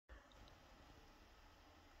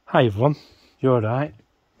Hi everyone, you alright?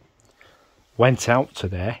 Went out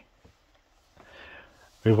today.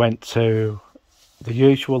 We went to the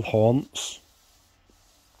usual haunts.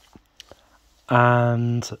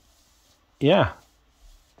 And yeah,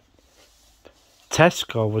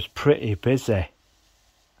 Tesco was pretty busy.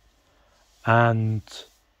 And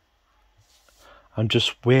I'm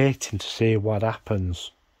just waiting to see what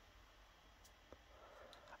happens.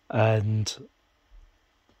 And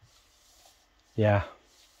yeah,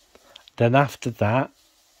 then after that,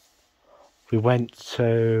 we went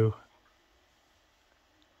to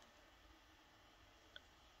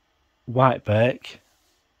Whitebirk.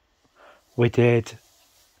 We did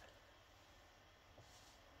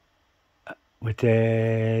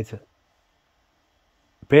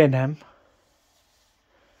B&M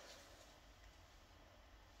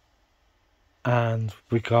and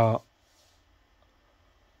we got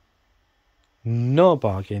no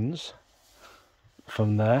bargains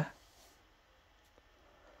from there.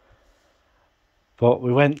 But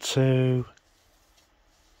we went to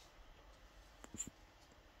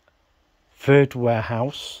Food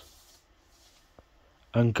Warehouse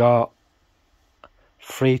and got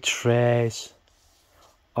 3 trays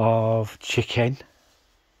of chicken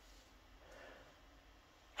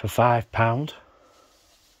for £5.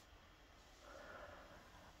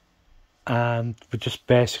 And we just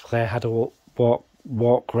basically had a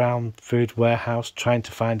walk around Food Warehouse trying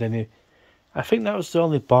to find any. I think that was the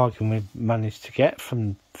only bargain we managed to get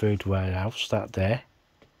from Food Warehouse that day.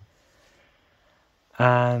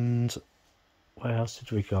 And where else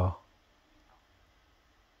did we go?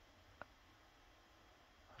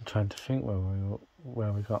 I'm trying to think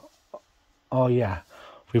where we got. Oh yeah,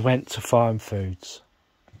 we went to Farm Foods.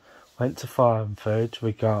 We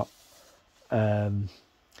got 3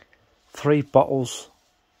 bottles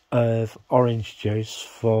of orange juice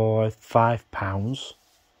for £5.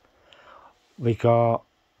 We got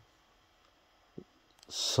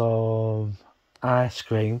some ice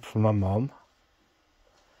cream from my mum.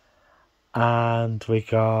 And we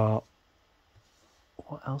got,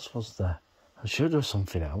 what else was there? I'm sure there was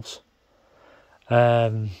something else.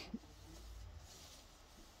 Oh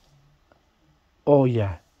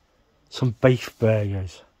yeah, some beef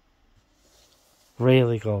burgers.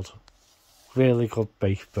 Really good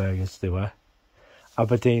beef burgers they were.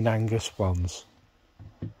 Aberdeen Angus ones.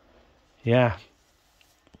 Yeah.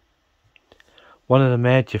 One of the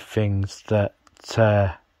major things that,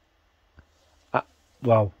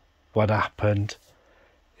 what happened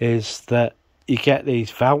is that you get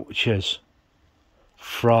these vouchers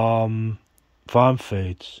from Farm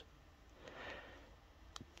Foods.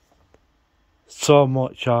 So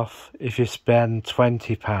much off if you spend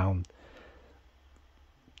 £20.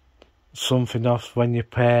 Something off when you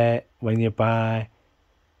buy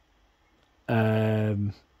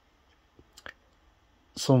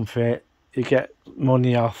something, you get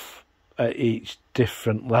money off at each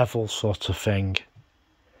different level sort of thing.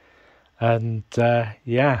 And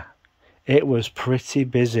yeah, it was pretty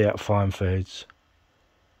busy at Farm Foods.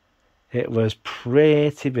 It was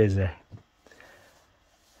pretty busy.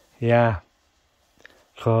 Yeah,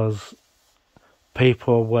 because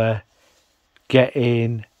people were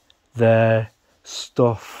getting their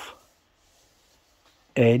stuff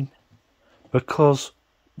in, because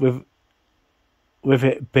with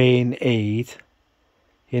it being Eid,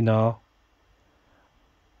 you know,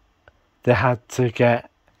 they had to get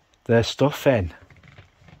their stuff in,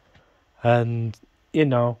 and you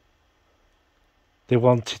know, they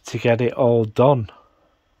wanted to get it all done.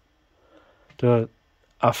 I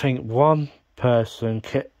think one person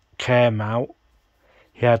came out,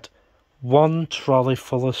 he had 1 trolley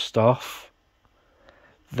full of stuff,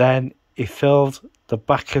 then he filled the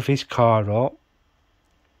back of his car up,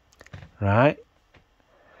 right?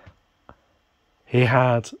 It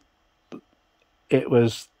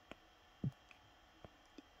was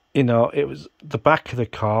the back of the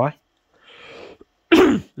car,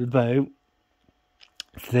 about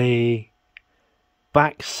the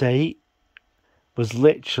back seat was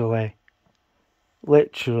literally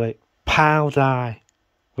piled high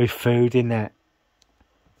with food in it.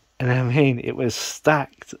 And I mean, it was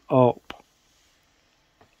stacked up.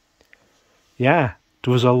 Yeah,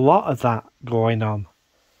 there was a lot of that going on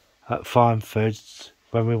at Farm Foods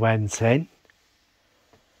when we went in,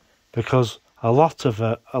 because a lot of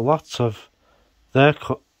their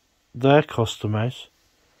customers,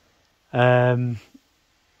 you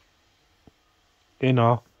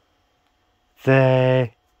know,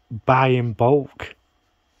 they buy in bulk,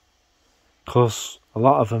 because a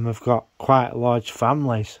lot of them have got quite large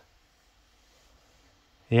families.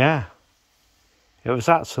 Yeah, It was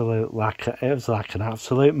like an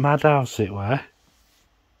absolute madhouse it were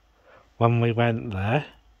when we went there.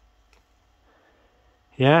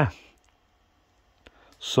 Yeah.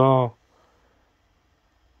 So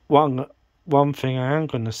one thing I am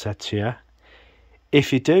going to say to you,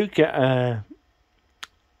 if you do get a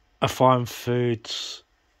Fine Foods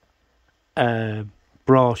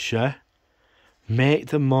brochure, make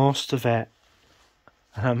the most of it.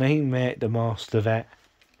 And I mean make the most of it.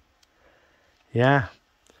 Yeah,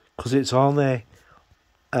 because it's only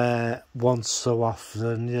once so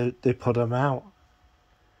often they put them out.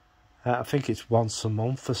 I think it's once a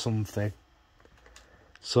month or something.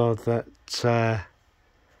 So that,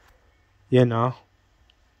 you know,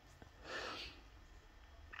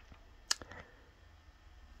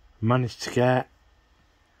 managed to get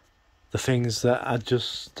the things that I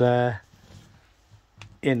just,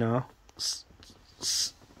 you know,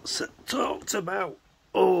 talked about.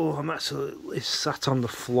 Oh, I'm absolutely sat on the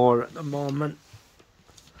floor at the moment.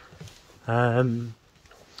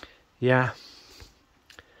 Yeah.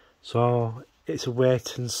 So it's a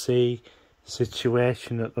wait and see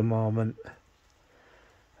situation at the moment.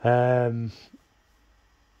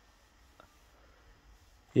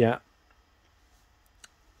 Yeah.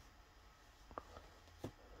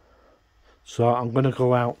 So I'm going to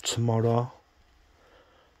go out tomorrow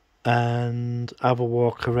and have a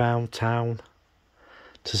walk around town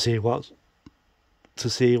to see what's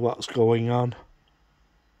going on,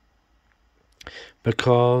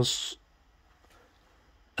 because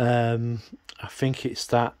I think it's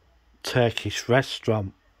that Turkish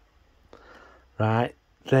restaurant, right?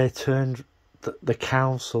 The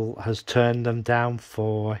council has turned them down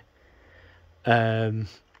for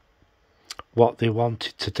what they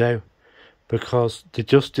wanted to do, because they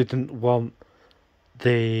just didn't want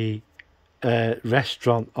the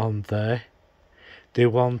restaurant on there. They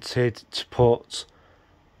wanted to put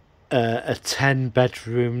a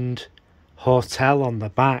 10-bedroomed hotel on the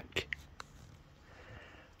back,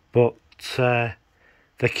 but the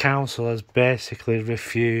council has basically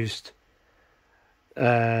refused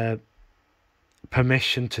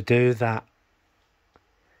permission to do that.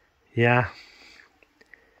 Yeah,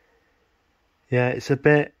 it's a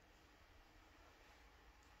bit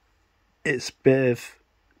of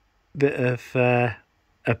a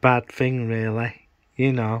bad thing, really,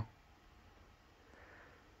 you know,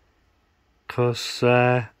 because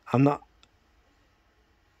I'm not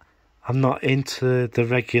into the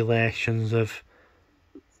regulations of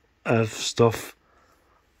stuff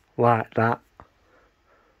like that,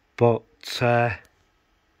 but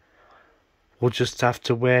we'll just have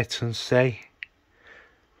to wait and see.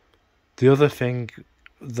 The other thing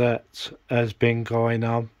that has been going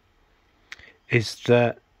on is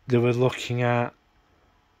that they were looking at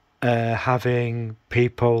having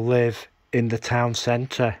people live in the town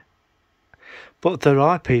centre. But there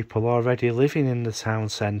are people already living in the town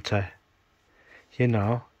centre. You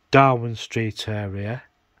know, Darwin Street area.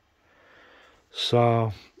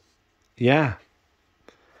 So, yeah.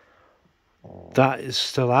 That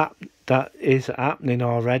is happening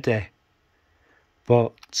already.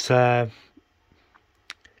 But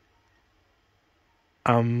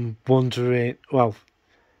I'm wondering, well,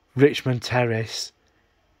 Richmond Terrace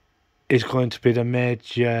is going to be the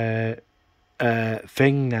major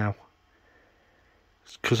thing now,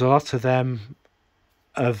 because a lot of them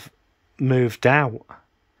have moved out.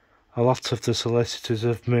 A lot of the solicitors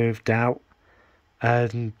have moved out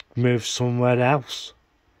and moved somewhere else,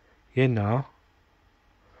 you know.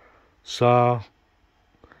 So,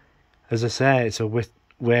 as I say, it's a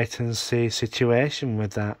wait and see situation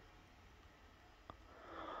with that.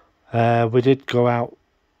 We did go out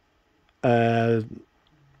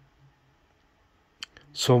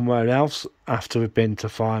somewhere else after we'd been to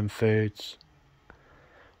Fine Foods.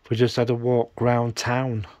 We just had a walk round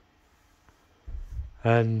town,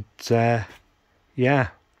 and yeah,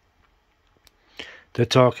 they're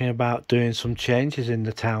talking about doing some changes in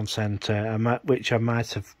the town centre, which I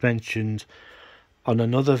might have mentioned on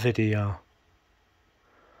another video.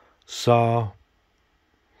 So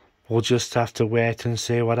we'll just have to wait and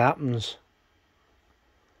see what happens.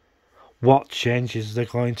 What changes they're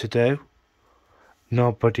going to do,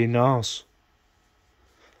 nobody knows.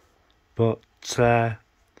 But the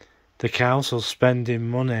council's spending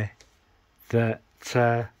money that,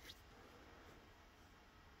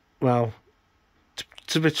 well,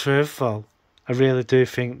 to be truthful, I really do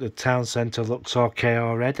think the town centre looks okay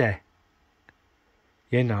already,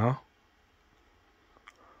 you know.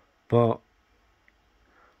 But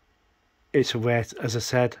it's a wait, as I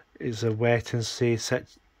said, it's a wait and see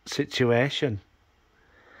situation.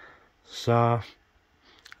 So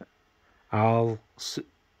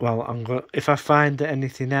if I find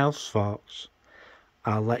anything else, folks,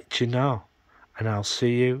 I'll let you know, and I'll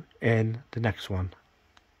see you in the next one.